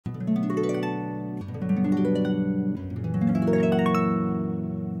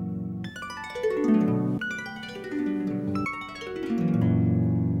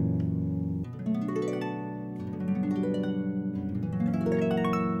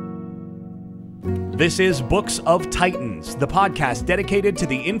This is Books of Titans, the podcast dedicated to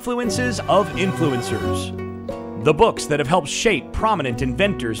the influences of influencers. The books that have helped shape prominent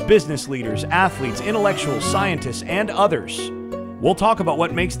inventors, business leaders, athletes, intellectuals, scientists, and others. We'll talk about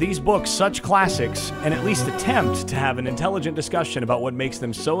what makes these books such classics, and at least attempt to have an intelligent discussion about what makes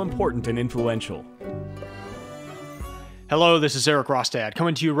them so important and influential. Hello, this is Erik Rostad,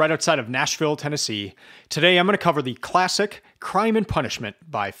 coming to you right outside of Nashville, Tennessee. Today I'm going to cover the classic Crime and Punishment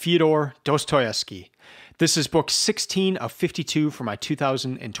by Fyodor Dostoevsky. This is book 16 of 52 for my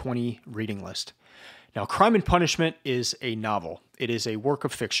 2020 reading list. Now, Crime and Punishment is a novel. It is a work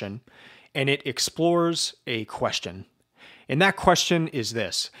of fiction, and it explores a question. And that question is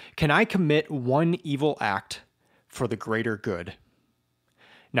this: can I commit one evil act for the greater good?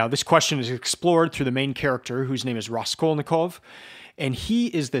 Now, this question is explored through the main character, whose name is Raskolnikov, and he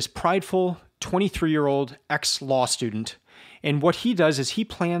is this prideful 23-year-old ex-law student, and what he does is he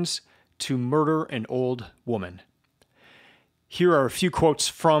plans to murder an old woman. Here are a few quotes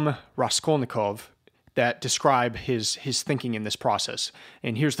from Raskolnikov that describe his thinking in this process.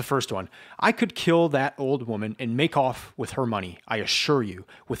 And here's the first one. "I could kill that old woman and make off with her money, I assure you,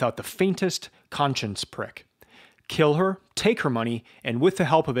 without the faintest conscience prick. Kill her, take her money, and with the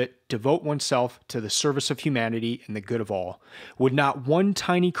help of it, devote oneself to the service of humanity and the good of all. Would not one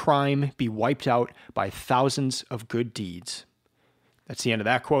tiny crime be wiped out by thousands of good deeds?" That's the end of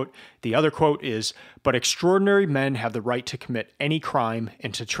that quote. The other quote is, "But extraordinary men have the right to commit any crime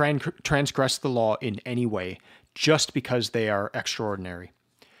and to transgress the law in any way, just because they are extraordinary."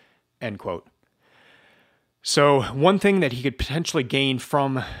 End quote. So one thing that he could potentially gain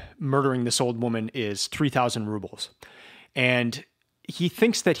from murdering this old woman is 3,000 rubles. And he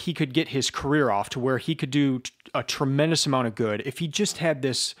thinks that he could get his career off to where he could do a tremendous amount of good if he just had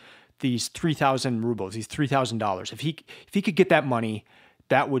these 3,000 rubles, these $3,000. If he could get that money,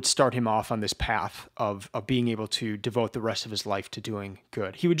 that would start him off on this path of being able to devote the rest of his life to doing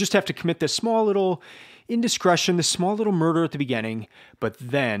good. He would just have to commit this small little indiscretion, this small little murder at the beginning, but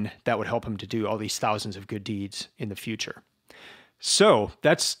then that would help him to do all these thousands of good deeds in the future. So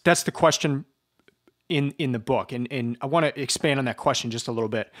that's the question in the book, and I want to expand on that question just a little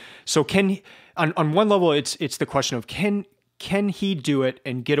bit. So on one level, it's the question of can he do it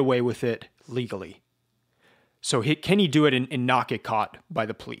and get away with it legally? So can he do it and not get caught by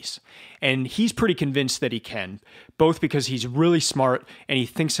the police? And he's pretty convinced that he can, both because he's really smart and he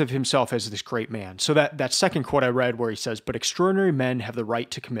thinks of himself as this great man. So that second quote I read where he says, "But extraordinary men have the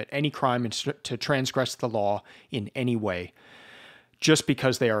right to commit any crime and to transgress the law in any way, just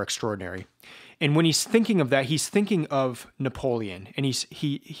because they are extraordinary." And when he's thinking of that, he's thinking of Napoleon. And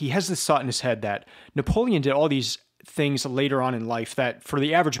he has this thought in his head that Napoleon did all these things later on in life that for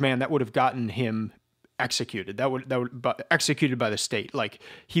the average man, that would have gotten him executed. That would executed by the state. Like,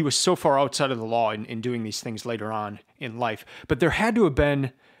 he was so far outside of the law in doing these things later on in life. But there had to have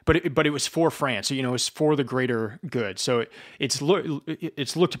been, but it was for France. So, it was for the greater good. So it's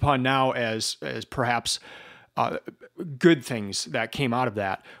looked upon now as perhaps good things that came out of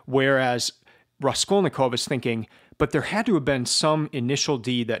that. Whereas Raskolnikov is thinking, but there had to have been some initial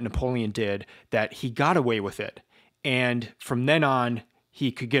deed that Napoleon did that he got away with it. And from then on,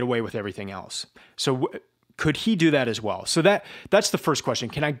 he could get away with everything else. So could he do that as well? So that's the first question.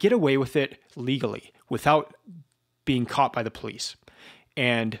 Can I get away with it legally without being caught by the police?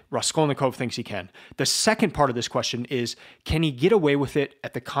 And Raskolnikov thinks he can. The second part of this question is, can he get away with it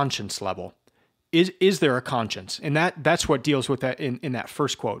at the conscience level? Is there a conscience? And that's what deals with that in that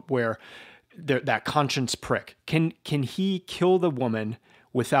first quote, where that conscience prick. Can he kill the woman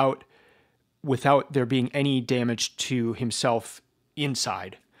without there being any damage to himself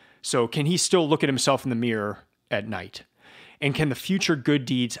inside? So can he still look at himself in the mirror at night? And can the future good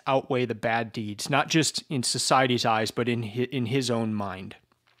deeds outweigh the bad deeds, not just in society's eyes, but in his own mind?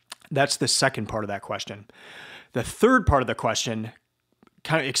 That's the second part of that question. The third part of the question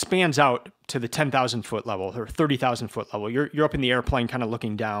kind of expands out to the 10,000 foot level or 30,000 foot level. You're up in the airplane kind of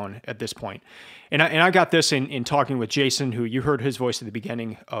looking down at this point. And I got this in talking with Jason, who you heard his voice at the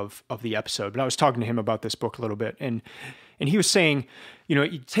beginning of the episode, but I was talking to him about this book a little bit. And he was saying,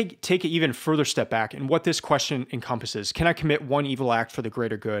 you take an even further step back, and what this question encompasses: can I commit one evil act for the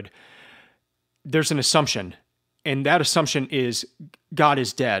greater good? There's an assumption, and that assumption is God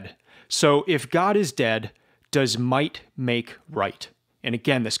is dead. So if God is dead, does might make right? And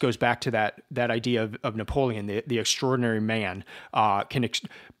again, this goes back to that idea of Napoleon, the extraordinary man.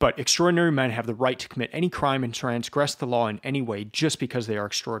 But extraordinary men have the right to commit any crime and transgress the law in any way, just because they are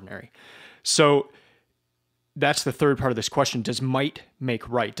extraordinary. So that's the third part of this question. Does might make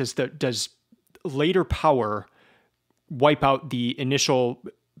right? Does later power wipe out the initial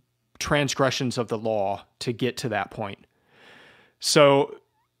transgressions of the law to get to that point. So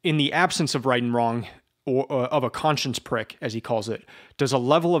in the absence of right and wrong, or of a conscience prick, as he calls it, does a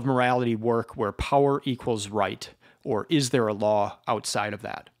level of morality work where power equals right? Or is there a law outside of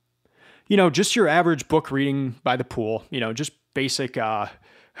that? Just your average book reading by the pool, just basic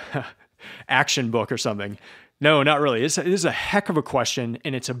action book or something. No, not really. This is a heck of a question,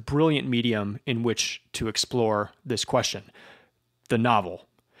 and it's a brilliant medium in which to explore this question, the novel.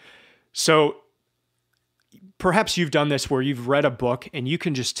 So perhaps you've done this where you've read a book and you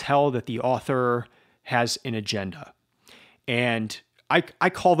can just tell that the author has an agenda. And I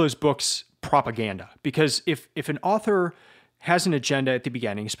call those books propaganda, because if an author has an agenda at the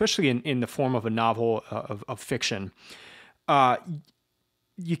beginning, especially in the form of a novel of fiction,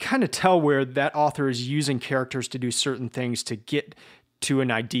 you kind of tell where that author is using characters to do certain things to get to an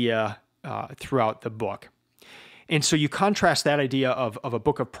idea throughout the book. And so you contrast that idea of a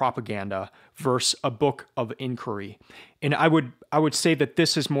book of propaganda versus a book of inquiry. And I would say that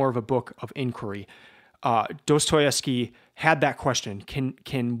this is more of a book of inquiry. Dostoevsky had that question: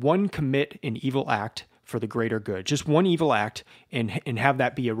 Can one commit an evil act for the greater good? Just one evil act and have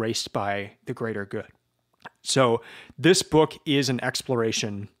that be erased by the greater good. So this book is an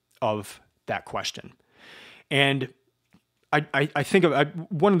exploration of that question. And I think of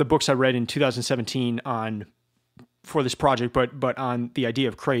one of the books I read in 2017 for this project, but on the idea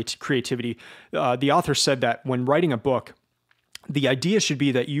of creativity, the author said that when writing a book, the idea should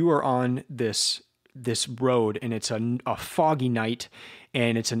be that you are on this road and it's a foggy night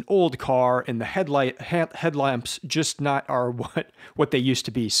and it's an old car and the headlamps just not are what they used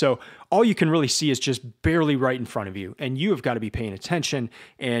to be. So all you can really see is just barely right in front of you, and you have got to be paying attention,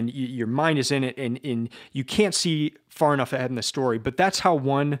 and your mind is in it, and you can't see far enough ahead in the story. But that's how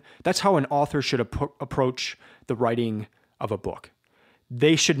an author should approach the writing of a book.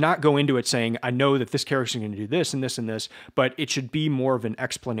 They should not go into it saying, I know that this character is going to do this and this and this, but it should be more of an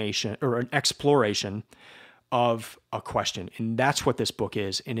explanation or an exploration of a question. And that's what this book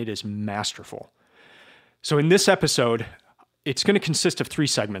is, and it is masterful. So in this episode, it's going to consist of 3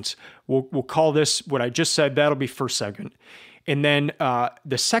 segments. We'll call this, what I just said, that'll be first segment. And then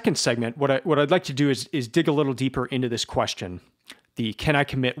the second segment, what I'd like to do is dig a little deeper into this question. Can I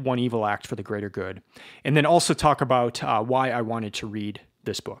commit one evil act for the greater good? And then also talk about why I wanted to read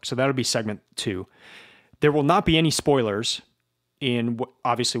this book. So that'll be segment 2. There will not be any spoilers in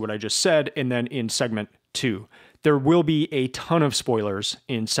obviously what I just said. And then in segment 2, there will be a ton of spoilers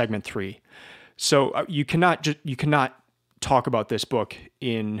in segment 3. So you cannot talk about this book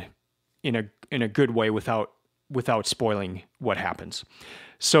in a good way without spoiling what happens.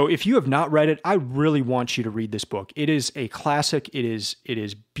 So if you have not read it, I really want you to read this book. It is a classic. It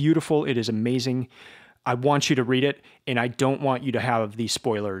is beautiful. It is amazing. I want you to read it, and I don't want you to have these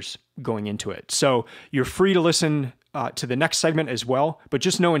spoilers going into it. So you're free to listen to the next segment as well, but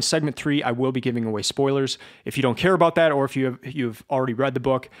just know in segment 3, I will be giving away spoilers. If you don't care about that, or if you've already read the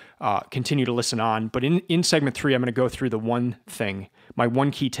book, continue to listen on. But in segment 3, I'm going to go through the one thing, my one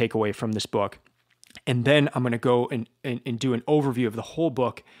key takeaway from this book. And then I'm going to go and do an overview of the whole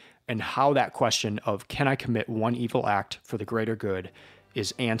book and how that question of can I commit one evil act for the greater good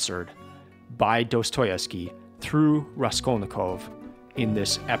is answered by Dostoevsky through Raskolnikov in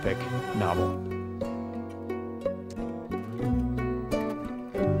this epic novel.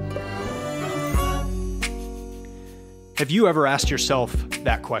 Have you ever asked yourself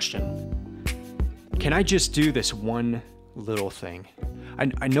that question? Can I just do this one little thing?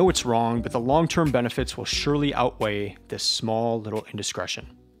 I know it's wrong, but the long-term benefits will surely outweigh this small little indiscretion.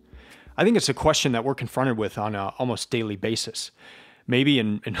 I think it's a question that we're confronted with on an almost daily basis. Maybe,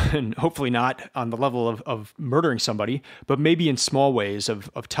 and hopefully not on the level of murdering somebody, but maybe in small ways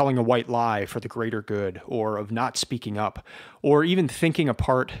of telling a white lie for the greater good, or of not speaking up, or even thinking a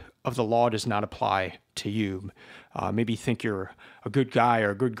part of the law does not apply to you. Maybe you think you're a good guy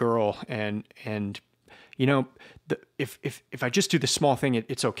or a good girl, and you know, if I just do this small thing,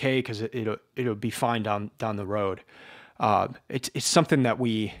 it's okay because it'll be fine down the road. It's something that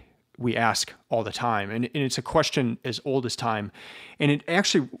we ask all the time, and it's a question as old as time. And it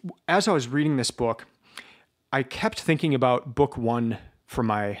actually, as I was reading this book, I kept thinking about book 1 for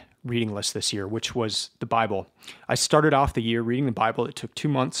my reading list this year, which was the Bible. I started off the year reading the Bible. It took 2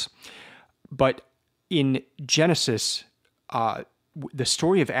 months, but in Genesis, the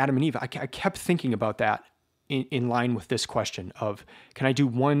story of Adam and Eve, I kept thinking about that in line with this question of, can I do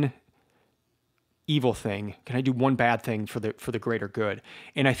one evil thing? Can I do one bad thing for the greater good?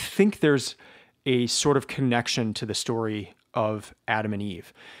 And I think there's a sort of connection to the story of Adam and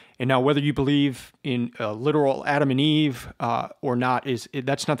Eve. And now, whether you believe in a literal Adam and Eve or not,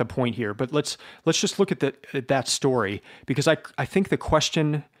 that's not the point here. But let's just look at that story, because I think the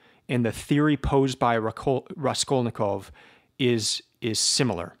question and the theory posed by Raskolnikov is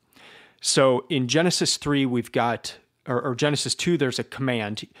similar. So in Genesis 3, we've got, or Genesis 2, there's a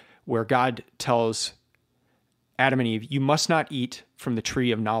command where God tells Adam and Eve, you must not eat from the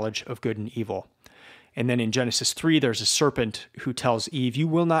tree of knowledge of good and evil. And then in Genesis 3, there's a serpent who tells Eve, you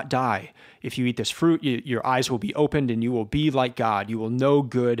will not die. If you eat this fruit, your eyes will be opened and you will be like God. You will know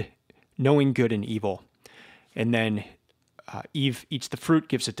good, knowing good and evil. And then Eve eats the fruit,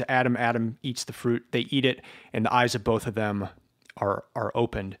 gives it to Adam. Adam eats the fruit. They eat it, and the eyes of both of them are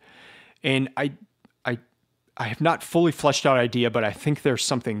opened. And I have not fully fleshed out idea, but I think there's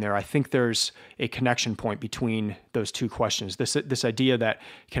something there. I think there's a connection point between those two questions. This idea that,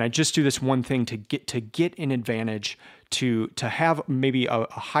 can I just do this one thing to get an advantage, to have maybe a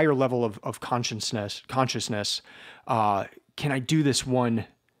higher level of consciousness? Can I do this one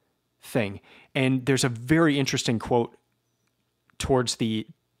thing? And there's a very interesting quote towards the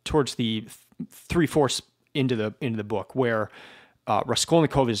 3/4 into the book, where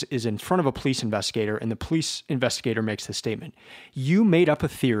Raskolnikov is in front of a police investigator, and the police investigator makes the statement, you made up a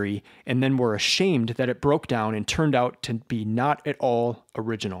theory and then were ashamed that it broke down and turned out to be not at all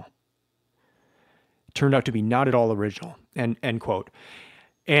original. End quote.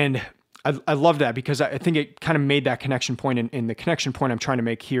 And I love that, because I think it kind of made that connection point, and the connection point I'm trying to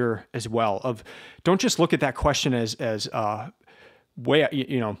make here as well, of don't just look at that question as way,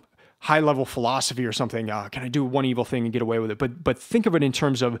 high-level philosophy or something. Can I do one evil thing and get away with it? But think of it in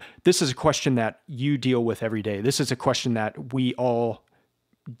terms of, this is a question that you deal with every day. This is a question that we all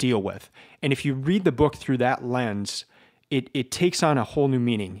deal with. And if you read the book through that lens, it takes on a whole new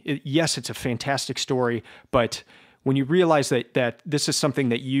meaning. Yes, it's a fantastic story, but when you realize that this is something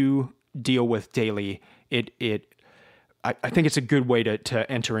that you deal with daily, I think it's a good way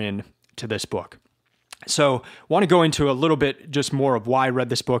to enter in to this book. So I want to go into a little bit just more of why I read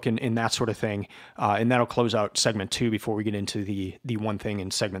this book and that sort of thing. And that'll close out segment 2 before we get into the one thing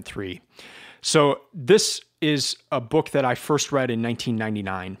in segment 3. So this is a book that I first read in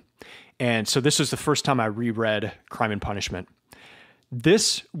 1999. And so this was the first time I reread Crime and Punishment.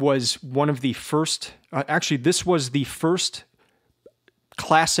 This was one of the first, this was the first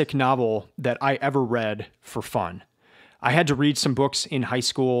classic novel that I ever read for fun. I had to read some books in high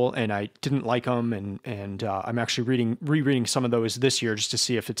school, and I didn't like them, and I'm actually rereading some of those this year just to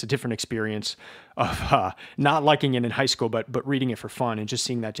see if it's a different experience of not liking it in high school, but reading it for fun and just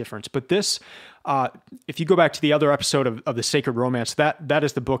seeing that difference. But this, if you go back to the other episode of The Sacred Romance, that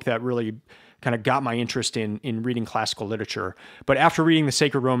is the book that really kind of got my interest in reading classical literature. But after reading The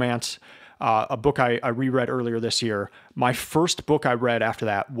Sacred Romance, a book I reread earlier this year, my first book I read after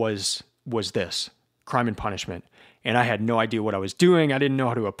that was this, Crime and Punishment. And I had no idea what I was doing. I didn't know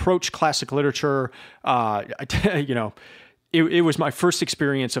how to approach classic literature. It was my first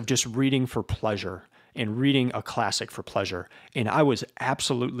experience of just reading for pleasure and reading a classic for pleasure. And I was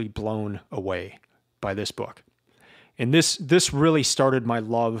absolutely blown away by this book. And this really started my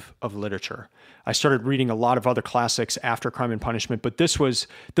love of literature. I started reading a lot of other classics after Crime and Punishment, but this was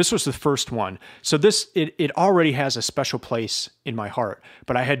the first one. So it already has a special place in my heart,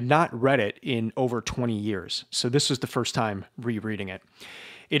 but I had not read it in over 20 years. So this was the first time rereading it.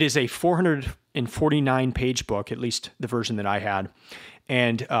 It is a 449-page book, at least the version that I had,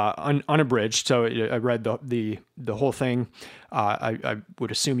 and unabridged. So I read the whole thing. I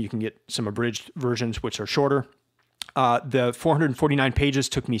would assume you can get some abridged versions, which are shorter. The 449 pages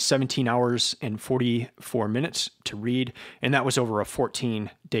took me 17 hours and 44 minutes to read, and that was over a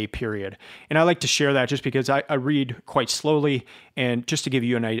 14-day period. And I like to share that just because I read quite slowly, and just to give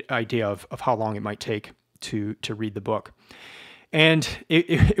you an idea of how long it might take to read the book. And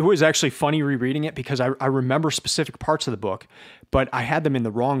it was actually funny rereading it, because I remember specific parts of the book, but I had them in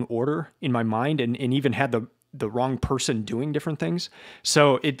the wrong order in my mind, and even had the wrong person doing different things.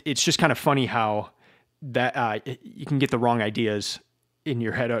 So it's just kind of funny how that you can get the wrong ideas in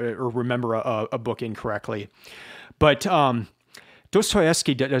your head, or remember a book incorrectly. But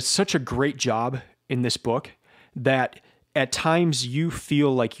Dostoevsky does such a great job in this book that at times you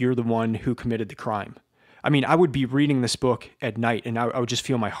feel like you're the one who committed the crime. I mean, I would be reading this book at night, and I would just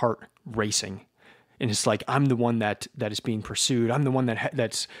feel my heart racing. And it's like, I'm the one that is being pursued. I'm the one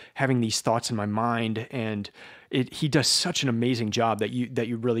that's having these thoughts in my mind. And he does such an amazing job that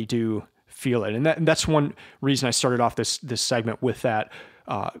you really do feel it. And that's one reason I started off this segment with that.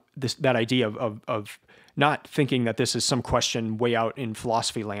 that idea of not thinking that this is some question way out in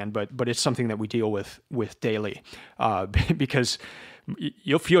philosophy land, but it's something that we deal with daily, because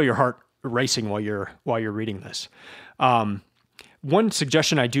you'll feel your heart racing while you're reading this. One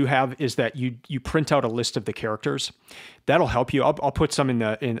suggestion I do have is that you print out a list of the characters. That'll help you. I'll put some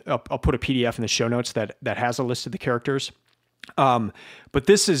I'll put a PDF in the show notes that has a list of the characters. But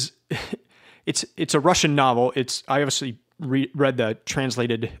this is it's a Russian novel. I obviously read the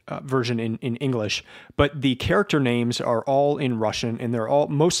translated version in English, but the character names are all in Russian, and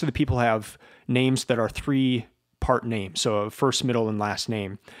most of the people have names that are 3-part names, so a first, middle, and last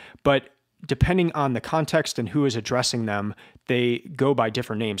name. But depending on the context and who is addressing them, they go by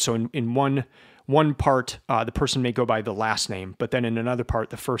different names. So in one part, the person may go by the last name, but then in another part,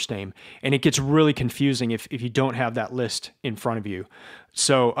 the first name. And it gets really confusing if you don't have that list in front of you.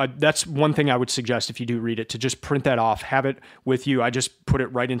 So that's one thing I would suggest if you do read it, to just print that off, have it with you. I just put it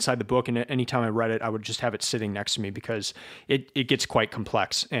right inside the book, and anytime I read it, I would just have it sitting next to me, because it gets quite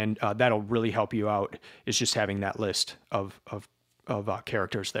complex, and that'll really help you out, is just having that list of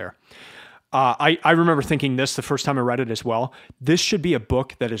characters there. I remember thinking this the first time I read it as well. This should be a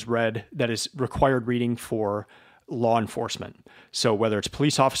book that is required reading for law enforcement. So whether it's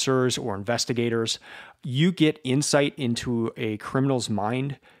police officers or investigators, you get insight into a criminal's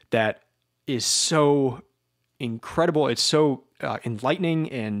mind that is so incredible. It's so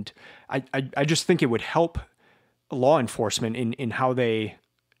enlightening, and I just think it would help law enforcement in how they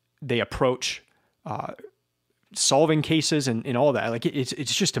approach solving cases and all that. Like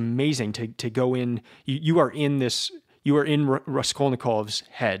it's just amazing to go in. You are in Raskolnikov's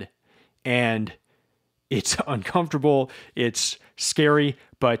head, and it's uncomfortable. It's scary,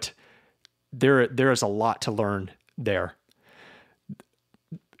 but there is a lot to learn there.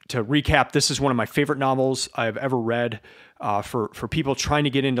 To recap, this is one of my favorite novels I've ever read. For people trying to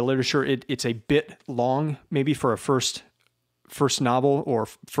get into literature, it's a bit long, maybe for a first novel or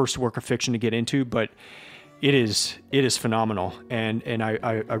first work of fiction to get into, but it is phenomenal, and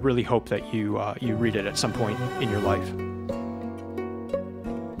I really hope that you read it at some point in your life.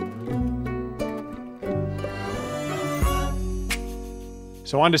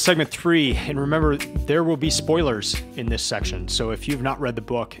 So on to segment 3, and remember, there will be spoilers in this section. So if you've not read the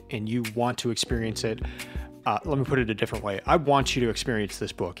book and you want to experience it, let me put it a different way. I want you to experience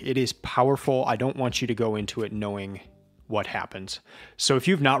this book. It is powerful. I don't want you to go into it knowing what happens. So if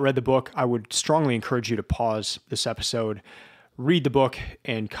you've not read the book, I would strongly encourage you to pause this episode, read the book,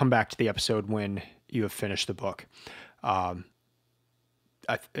 and come back to the episode when you have finished the book.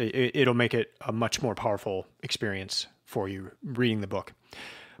 It'll make it a much more powerful experience for you reading the book.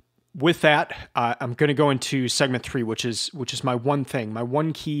 With that, I'm going to go into segment 3, which is my one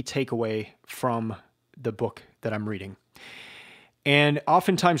key takeaway from the book that I'm reading. And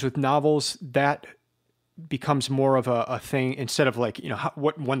oftentimes with novels, that becomes more of a thing, instead of like,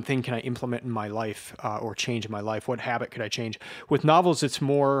 what one thing can I implement in my life or change in my life? What habit could I change? With novels, it's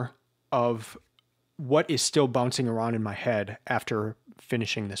more of what is still bouncing around in my head after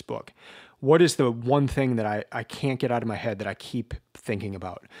finishing this book. What is the one thing that I can't get out of my head that I keep thinking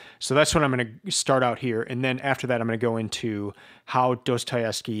about? So that's what I'm going to start out here. And then after that, I'm going to go into how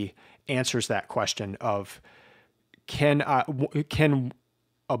Dostoevsky answers that question of, can a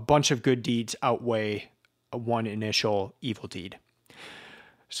bunch of good deeds outweigh one initial evil deed?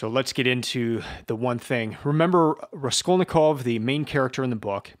 So let's get into the one thing. Remember, Raskolnikov, the main character in the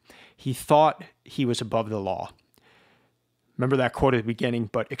book, he thought he was above the law. Remember that quote at the beginning,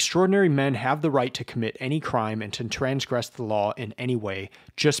 but extraordinary men have the right to commit any crime and to transgress the law in any way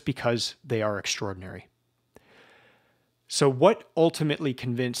just because they are extraordinary. So what ultimately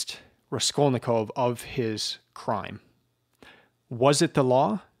convinced Raskolnikov of his crime? Was it the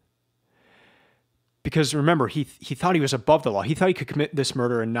law? Because remember, he thought he was above the law. He thought he could commit this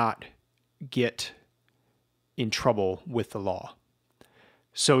murder and not get in trouble with the law.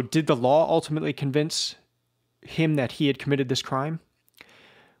 So did the law ultimately convince him that he had committed this crime?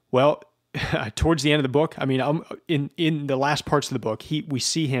 Well, towards the end of the book, in the last parts of the book, we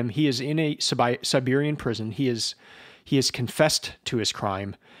see him. He is in a Siberian prison. He has confessed to his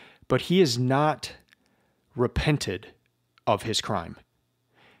crime, but he has not repented of his crime.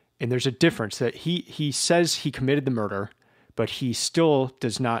 And there's a difference that he says he committed the murder, but he still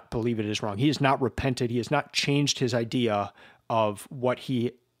does not believe it is wrong. He has not repented. He has not changed his idea of what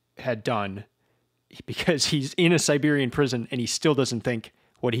he had done, because he's in a Siberian prison and he still doesn't think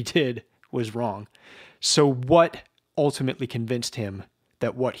what he did was wrong. So what ultimately convinced him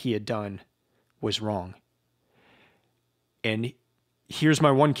that what he had done was wrong? And here's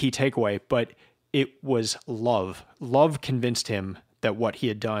my one key takeaway, but it was love. Love convinced him that what he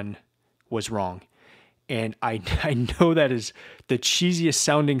had done was wrong. And I know that is the cheesiest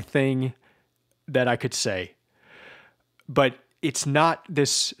sounding thing that I could say, but it's not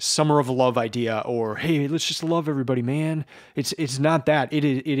this summer of love idea or, hey, let's just love everybody, man. It's not that. It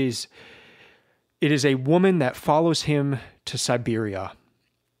is a woman that follows him to Siberia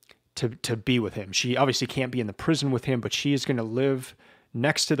to be with him. She obviously can't be in the prison with him, but she is going to live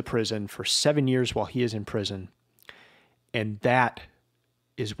next to the prison for 7 years while he is in prison. And that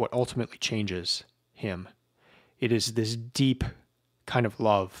is what ultimately changes him. It is this deep kind of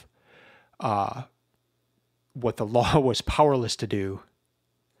love, what the law was powerless to do.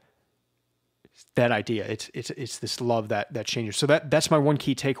 That idea, it's this love that changes. So that's my one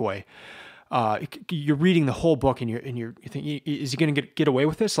key takeaway. You're reading the whole book and you're thinking, is he going to get away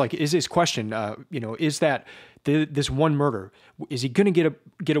with this? Like, is his question, is that this one murder, is he going to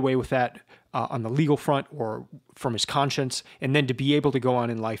get away with that on the legal front or from his conscience? And then to be able to go on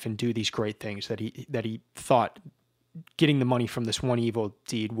in life and do these great things that he thought getting the money from this one evil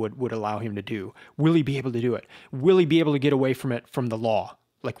deed would allow him to do. Will he be able to do it? Will he be able to get away from it, from the law?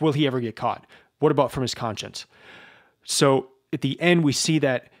 Like, will he ever get caught? What about from his conscience? So at the end, we see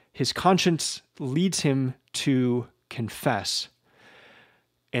that his conscience leads him to confess.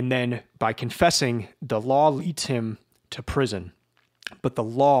 And then by confessing, the law leads him to prison. But the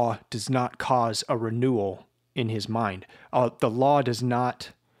law does not cause a renewal in his mind. The law does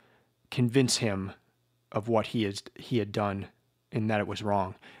not convince him of what he had done and that it was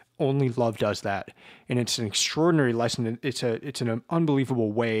wrong. Only love does that. And it's an extraordinary lesson. It's an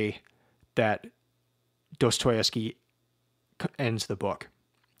unbelievable way that Dostoevsky ends the book.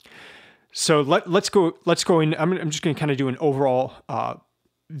 So let's go in. I'm just going to kind of do an overall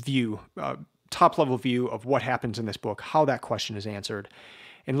view, top level view of what happens in this book, how that question is answered.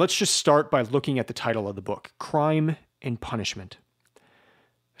 And let's just start by looking at the title of the book, Crime and Punishment.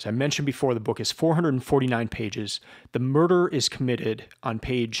 As I mentioned before, the book is 449 pages. The murder is committed on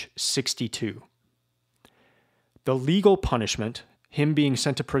page 62. The legal punishment, him being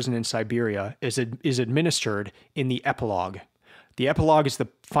sent to prison in Siberia, is administered in the epilogue. The epilogue is the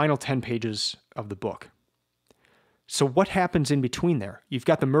final 10 pages of the book. So what happens in between there? You've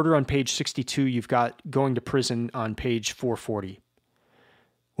got the murder on page 62. You've got going to prison on page 440.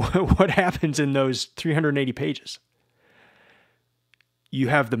 What happens in those 380 pages? You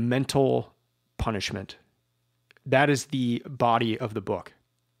have the mental punishment. That is the body of the book.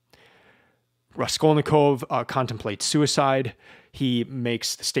 Raskolnikov contemplates suicide. He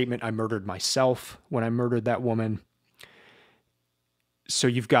makes the statement, I murdered myself when I murdered that woman. So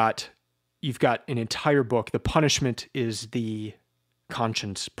you've got an entire book. The punishment is the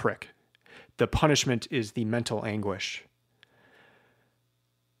conscience prick. The punishment is the mental anguish.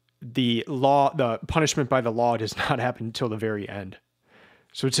 The punishment by the law does not happen until the very end.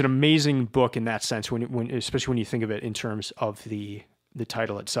 So it's an amazing book in that sense, especially when you think of it in terms of the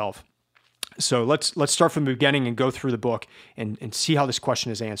title itself. So let's start from the beginning and go through the book and see how this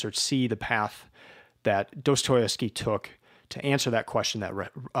question is answered, see the path that Dostoevsky took to answer that question that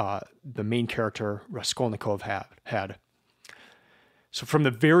the main character, Raskolnikov, had. So from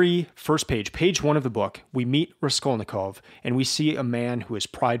the very first page 1 of the book, we meet Raskolnikov, and we see a man who is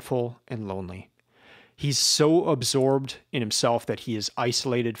prideful and lonely. He's so absorbed in himself that he is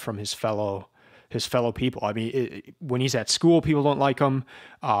isolated from his fellow people. I mean, when he's at school, people don't like him.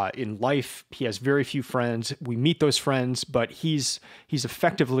 In life, he has very few friends. We meet those friends, but he's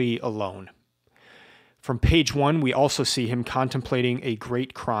effectively alone. From page 1, we also see him contemplating a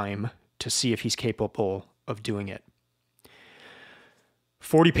great crime to see if he's capable of doing it.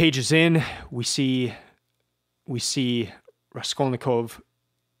 40 pages in, we see Raskolnikov,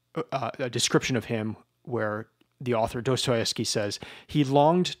 a description of him where the author Dostoevsky says, he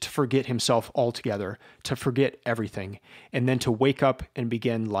longed to forget himself altogether, to forget everything, and then to wake up and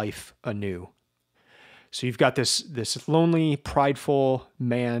begin life anew. So you've got this lonely, prideful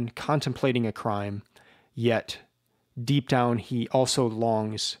man contemplating a crime, yet deep down he also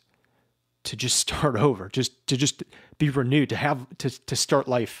longs to just start over, to just be renewed, to start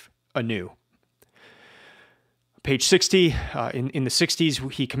life anew. Page 60, in the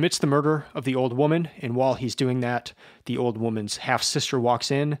 60s, he commits the murder of the old woman, and while he's doing that, the old woman's half-sister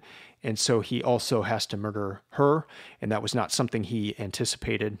walks in, and so he also has to murder her, and that was not something he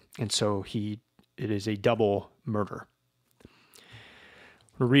anticipated, and so it is a double murder.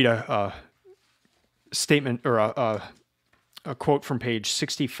 We'll read a statement, or a quote from page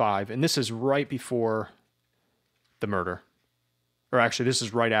 65, and this is right before the murder. Or actually, this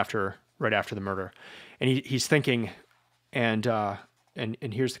is right after the murder. And he's thinking, and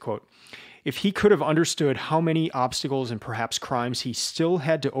here's the quote. If he could have understood how many obstacles and perhaps crimes he still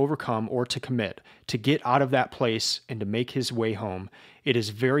had to overcome or to commit to get out of that place and to make his way home, it is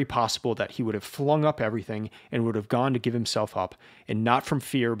very possible that he would have flung up everything and would have gone to give himself up, and not from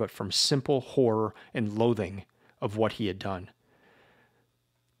fear, but from simple horror and loathing of what he had done.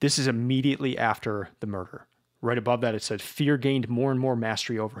 This is immediately after the murder. Right above that, it said, fear gained more and more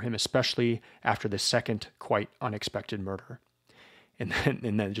mastery over him, especially after the second quite unexpected murder. And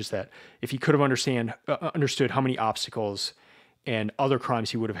then just that, if he could have understood how many obstacles and other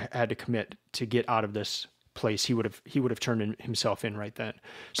crimes he would have had to commit to get out of this place, he would have turned himself in right then.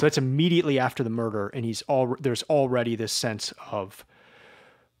 So that's immediately after the murder, and there's already this sense of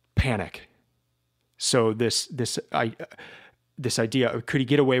panic. So this idea, could he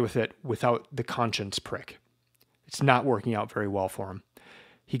get away with it without the conscience prick? It's not working out very well for him.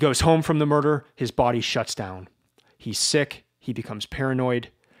 He goes home from the murder. His body shuts down. He's sick. He becomes paranoid.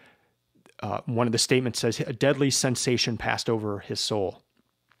 One of the statements says, a deadly sensation passed over his soul.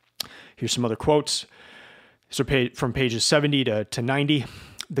 Here's some other quotes. So from pages 70 to 90.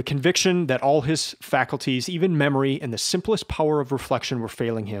 The conviction that all his faculties, even memory and the simplest power of reflection were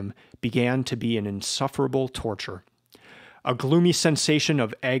failing him, began to be an insufferable torture. A gloomy sensation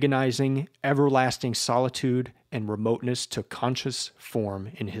of agonizing, everlasting solitude and remoteness took conscious form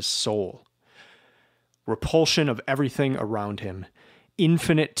in his soul. Repulsion of everything around him,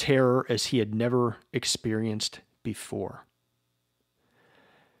 infinite terror as he had never experienced before.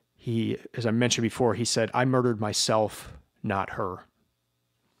 He, as I mentioned before, he said, I murdered myself, not her.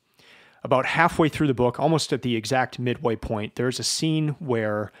 About halfway through the book, almost at the exact midway point, there's a scene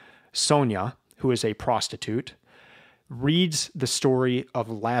where Sonia, who is a prostitute, reads the story of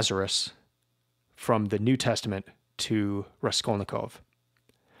Lazarus from the New Testament to Raskolnikov.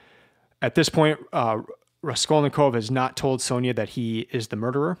 At this point, Raskolnikov has not told Sonia that he is the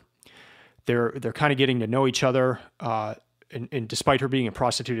murderer. They're kind of getting to know each other, and despite her being a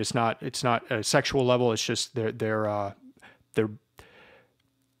prostitute, it's not at a sexual level. It's just they're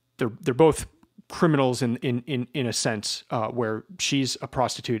both criminals in a sense, where she's a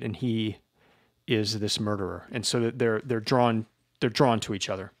prostitute and he is this murderer, and so they're drawn to each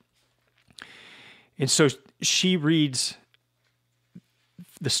other. And so she reads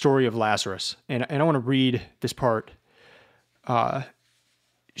the story of Lazarus, and I want to read this part.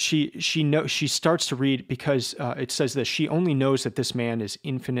 She starts to read because it says that she only knows that this man is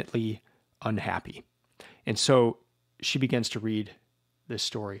infinitely unhappy, and so she begins to read this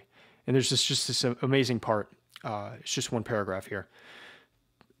story. And there's just this amazing part. It's just one paragraph here.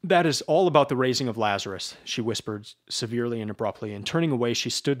 That is all about the raising of Lazarus, she whispered severely and abruptly, and turning away,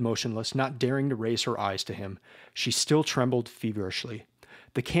 she stood motionless, not daring to raise her eyes to him. She still trembled feverishly.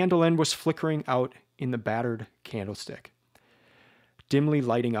 The candle end was flickering out in the battered candlestick, dimly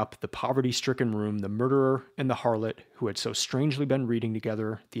lighting up the poverty-stricken room, the murderer and the harlot who had so strangely been reading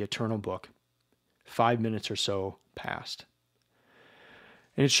together the eternal book. 5 minutes or so passed.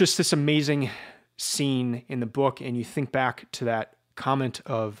 And it's just this amazing scene in the book, and you think back to that comment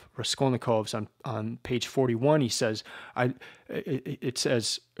of Raskolnikov's on page 41. He says, it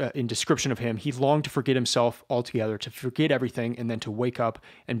says in description of him, he longed to forget himself altogether, to forget everything, and then to wake up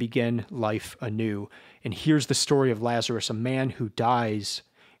and begin life anew. And here's the story of Lazarus, a man who dies,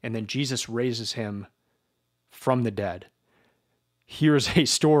 and then Jesus raises him from the dead. Here's a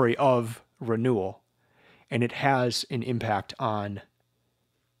story of renewal, and it has an impact on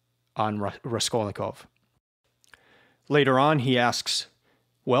Raskolnikov. Later on, he asks,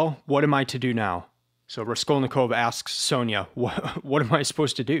 well, what am I to do now? So Raskolnikov asks Sonia, what am I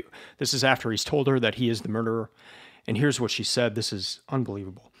supposed to do? This is after he's told her that he is the murderer. And here's what she said. This is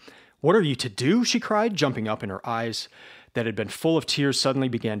unbelievable. What are you to do? She cried, jumping up, and her eyes that had been full of tears suddenly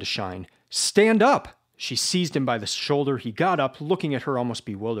began to shine. Stand up! She seized him by the shoulder. He got up, looking at her almost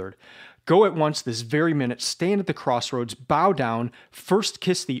bewildered. Go at once, this very minute, stand at the crossroads, bow down, first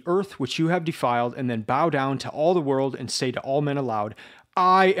kiss the earth which you have defiled, and then bow down to all the world and say to all men aloud,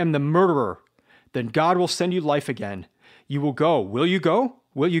 I am the murderer. Then God will send you life again. You will go. Will you go?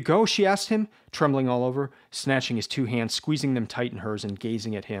 Will you go? She asked him, trembling all over, snatching his two hands, squeezing them tight in hers, and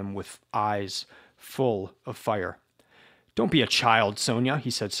gazing at him with eyes full of fire. Don't be a child, Sonia, he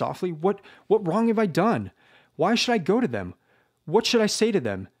said softly. What wrong have I done? Why should I go to them? What should I say to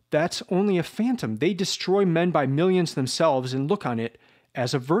them? That's only a phantom. They destroy men by millions themselves and look on it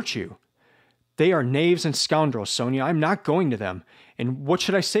as a virtue. They are knaves and scoundrels, Sonia. I'm not going to them. And what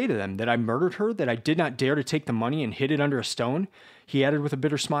should I say to them? That I murdered her? That I did not dare to take the money and hid it under a stone? He added with a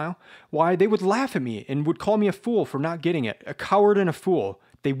bitter smile. Why, they would laugh at me and would call me a fool for not getting it. A coward and a fool.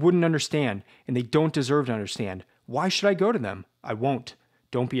 They wouldn't understand, and they don't deserve to understand. Why should I go to them? I won't.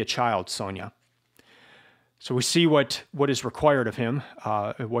 Don't be a child, Sonia. So we see what is required of him,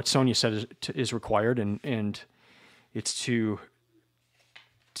 what Sonia said is required, and it's to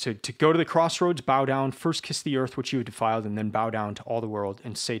go to the crossroads, bow down, first kiss the earth which you have defiled, and then bow down to all the world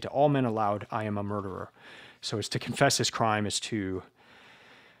and say to all men aloud, I am a murderer. So it's to confess his crime, is to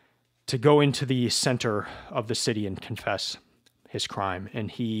go into the center of the city and confess his crime. And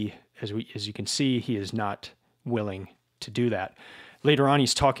he, as you can see, he is not willing to do that. Later on,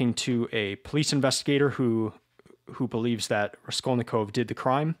 he's talking to a police investigator who believes that Raskolnikov did the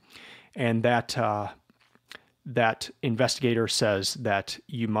crime, and that investigator says that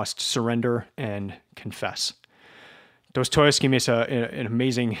you must surrender and confess. Dostoevsky makes an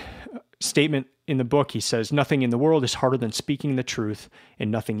amazing statement in the book. He says, "Nothing in the world is harder than speaking the truth, and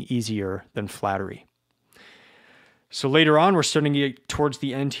nothing easier than flattery." So later on, we're starting to get towards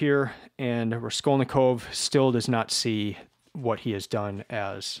the end here, and Raskolnikov still does not see what he has done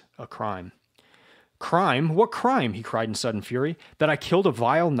as a crime. Crime? What crime? He cried in sudden fury. That I killed a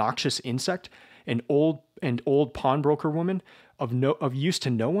vile, noxious insect, an old pawnbroker woman of use to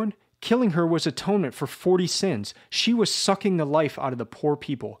no one? Killing her was atonement for 40 sins. She was sucking the life out of the poor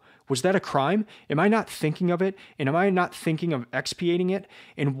people. Was that a crime? Am I not thinking of it? And am I not thinking of expiating it?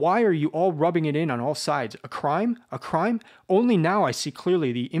 And why are you all rubbing it in on all sides? A crime? A crime? Only now I see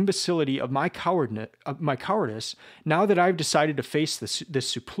clearly the imbecility of my cowardice. Now that I've decided to face this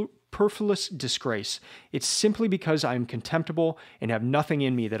superfluous disgrace, it's simply because I am contemptible and have nothing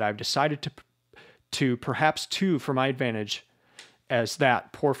in me that I've decided to perhaps too for my advantage, as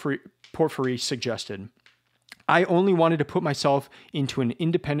that Porphyry suggested. I only wanted to put myself into an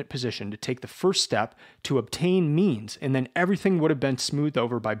independent position to take the first step to obtain means, and then everything would have been smoothed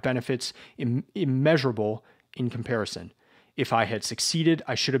over by benefits immeasurable in comparison. If I had succeeded,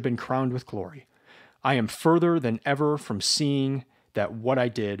 I should have been crowned with glory. I am further than ever from seeing that what I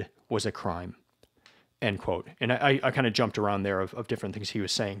did was a crime. End quote. And I kind of jumped around there of different things he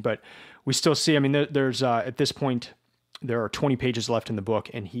was saying, but we still see, I mean, there's at this point, there are 20 pages left in the book,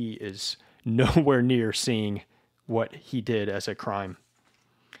 and he is nowhere near seeing what he did as a crime.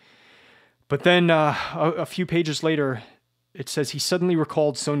 But then a few pages later, it says, he suddenly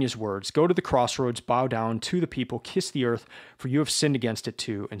recalled Sonia's words, "Go to the crossroads, bow down to the people, kiss the earth, for you have sinned against it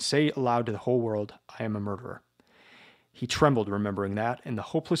too, and say aloud to the whole world, I am a murderer." He trembled, remembering that, and the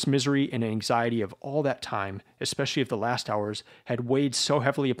hopeless misery and anxiety of all that time, especially of the last hours, had weighed so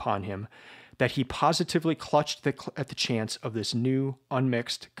heavily upon him that he positively clutched at the chance of this new,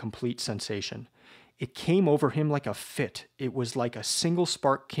 unmixed, complete sensation. It came over him like a fit. It was like a single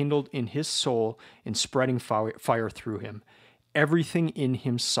spark kindled in his soul and spreading fire through him. Everything in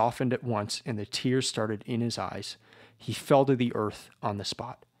him softened at once, and the tears started in his eyes. He fell to the earth on the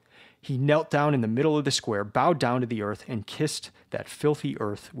spot. He knelt down in the middle of the square, bowed down to the earth, and kissed that filthy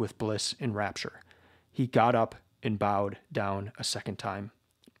earth with bliss and rapture. He got up and bowed down a second time.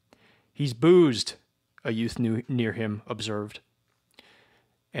 "He's boozed," a youth near him observed.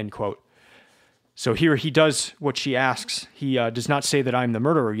 End quote. So here he does what she asks. He does not say that I'm the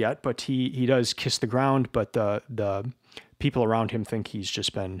murderer yet, but he does kiss the ground, but the people around him think he's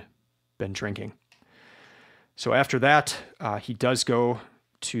just been drinking. So after that, he does go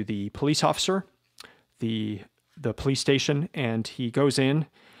to the police officer, the police station, and he goes in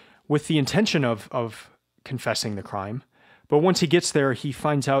with the intention of confessing the crime. But once he gets there, he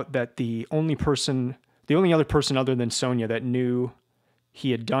finds out that the only other person other than Sonia that knew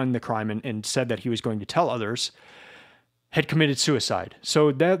he had done the crime and said that he was going to tell others had committed suicide.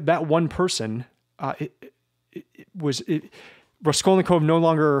 So that one person, Raskolnikov no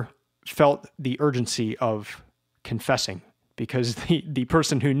longer felt the urgency of confessing because the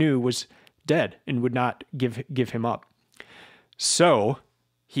person who knew was dead and would not give him up. So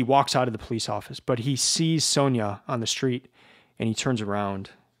he walks out of the police office, but he sees Sonia on the street and he turns around,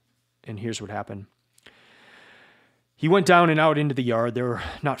 and here's what happened. He went down and out into the yard. There,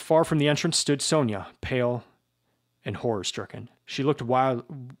 not far from the entrance, stood Sonia, pale and horror-stricken. She looked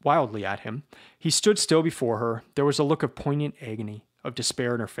wildly at him. He stood still before her. There was a look of poignant agony, of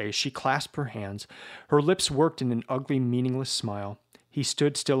despair in her face. She clasped her hands. Her lips worked in an ugly, meaningless smile. He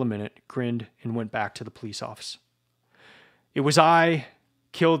stood still a minute, grinned, and went back to the police office. "It was I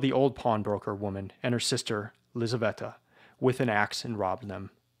killed the old pawnbroker woman and her sister, Lizaveta, with an axe and robbed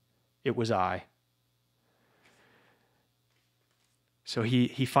them. It was I." So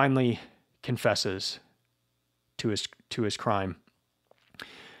he finally confesses to his crime.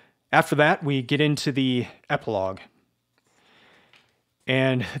 After that, we get into the epilogue.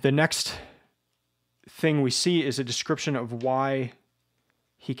 And the next thing we see is a description of why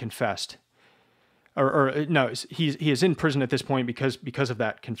he confessed. No, he is in prison at this point because of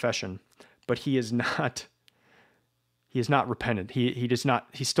that confession, but he is not repentant.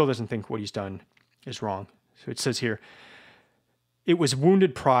 He still doesn't think what he's done is wrong. So it says here, it was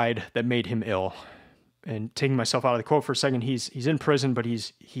wounded pride that made him ill. And taking myself out of the quote for a second, he's in prison, but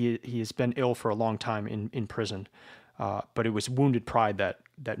he has been ill for a long time in prison. But it was wounded pride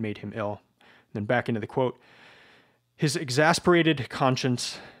that made him ill. And then back into the quote, his exasperated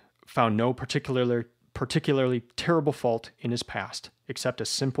conscience found no particularly terrible fault in his past, except a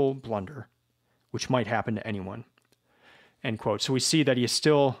simple blunder, which might happen to anyone. End quote. So we see that he is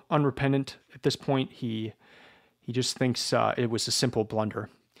still unrepentant at this point. He just thinks it was a simple blunder.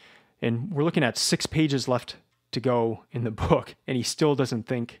 And we're looking at 6 pages left to go in the book, and he still doesn't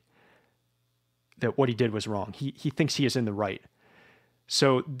think that what he did was wrong. He thinks he is in the right.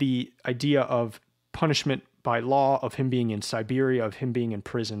 So the idea of punishment by law, of him being in Siberia, of him being in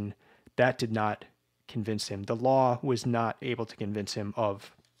prison, that did not convince him. The law was not able to convince him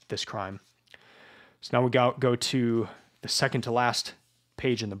of this crime. So now we go to the second to last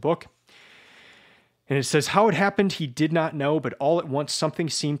page in the book. And it says, how it happened he did not know, but all at once something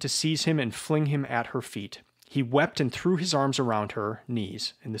seemed to seize him and fling him at her feet. He wept and threw his arms around her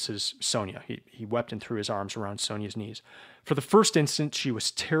knees. And this is Sonia. He wept and threw his arms around Sonia's knees. For the first instant, she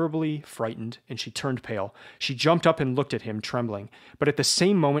was terribly frightened, and she turned pale. She jumped up and looked at him, trembling. But at the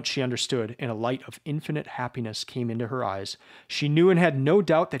same moment she understood, and a light of infinite happiness came into her eyes. She knew and had no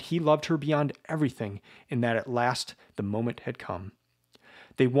doubt that he loved her beyond everything, and that at last the moment had come.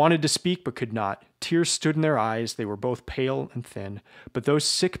 They wanted to speak, but could not. Tears stood in their eyes. They were both pale and thin, but those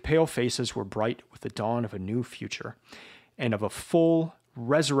sick, pale faces were bright with the dawn of a new future and of a full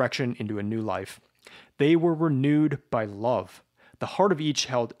resurrection into a new life. They were renewed by love. The heart of each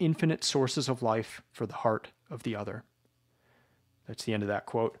held infinite sources of life for the heart of the other. That's the end of that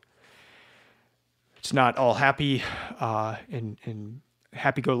quote. It's not all happy and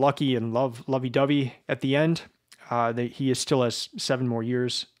happy-go-lucky and lovey-dovey at the end. He still has 7 more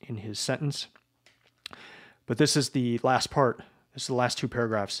years in his sentence. But this is the last part. This is the last 2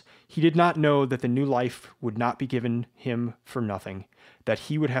 paragraphs. He did not know that the new life would not be given him for nothing, that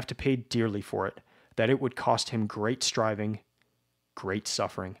he would have to pay dearly for it, that it would cost him great striving, great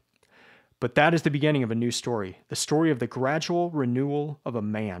suffering. But that is the beginning of a new story, the story of the gradual renewal of a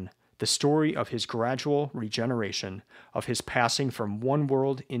man, the story of his gradual regeneration, of his passing from one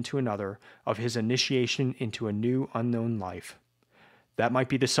world into another, of his initiation into a new unknown life. That might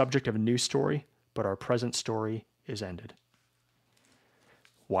be the subject of a new story, but our present story is ended.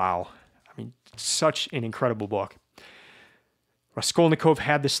 Wow. I mean, such an incredible book. Raskolnikov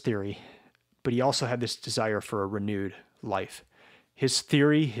had this theory, but he also had this desire for a renewed life. His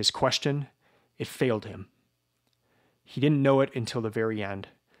theory, his question, it failed him. He didn't know it until the very end.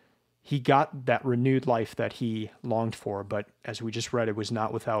 He got that renewed life that he longed for, but as we just read, it was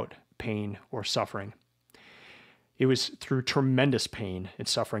not without pain or suffering. It was through tremendous pain and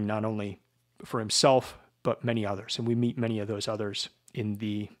suffering, not only for himself, but many others. And we meet many of those others in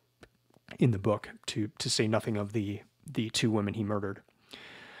the book, to say nothing of the 2 women he murdered.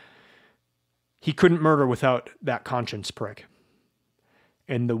 He couldn't murder without that conscience prick.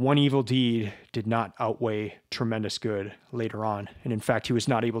 And the one evil deed did not outweigh tremendous good later on. And in fact, he was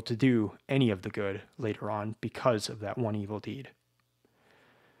not able to do any of the good later on because of that one evil deed.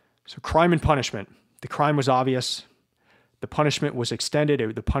 So crime and punishment. The crime was obvious. The punishment was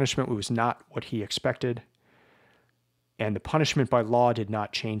extended. The punishment was not what he expected. And the punishment by law did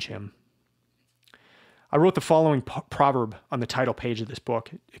not change him. I wrote the following proverb on the title page of this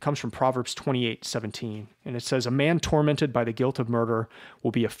book. It comes from Proverbs 28:17, and it says, "A man tormented by the guilt of murder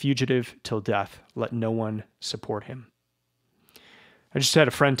will be a fugitive till death. Let no one support him." I just had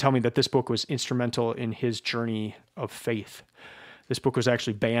a friend tell me that this book was instrumental in his journey of faith. This book was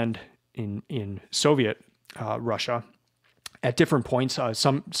actually banned in Soviet Russia at different points.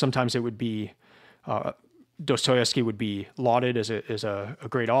 Sometimes it would be Dostoevsky would be lauded as a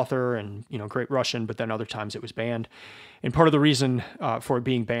great author and great Russian, but then other times it was banned. And part of the reason for it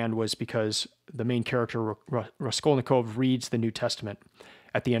being banned was because the main character Raskolnikov reads the New Testament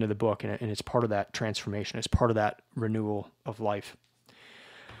at the end of the book, and it's part of that transformation. It's part of that renewal of life.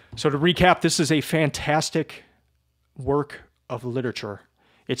 So to recap, this is a fantastic work of literature.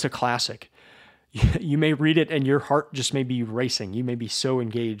 It's a classic. You may read it and your heart just may be racing. You may be so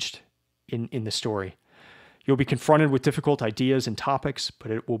engaged in the story. You'll be confronted with difficult ideas and topics, but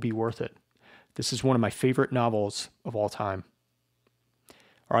it will be worth it. This is one of my favorite novels of all time.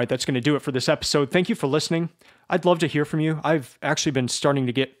 All right, that's going to do it for this episode. Thank you for listening. I'd love to hear from you. I've actually been starting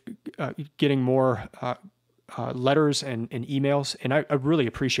to getting more letters and emails, and I really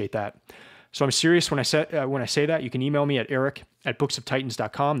appreciate that. So I'm serious when I say that. You can email me at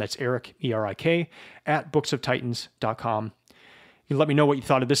eric@booksoftitans.com. That's Eric, ERIK, @booksoftitans.com. You can let me know what you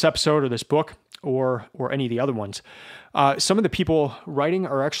thought of this episode or this book or any of the other ones. Some of the people writing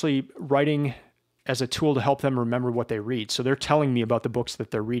are actually writing as a tool to help them remember what they read. So they're telling me about the books that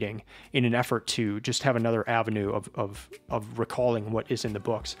they're reading in an effort to just have another avenue of recalling what is in the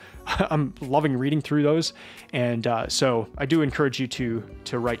books. I'm loving reading through those. And so I do encourage you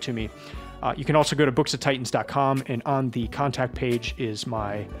to write to me. You can also go to booksoftitans.com, and on the contact page is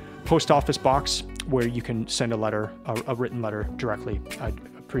my post office box where you can send a letter, a written letter directly. I'd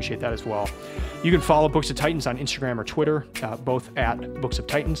appreciate that as well. You can follow Books of Titans on Instagram or Twitter, both at Books of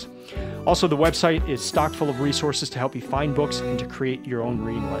Titans. Also, the website is stocked full of resources to help you find books and to create your own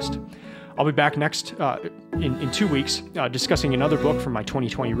reading list. I'll be back next in 2 weeks discussing another book from my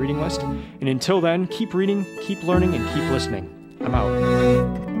 2020 reading list. And until then, keep reading, keep learning, and keep listening. I'm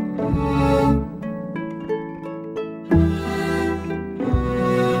out.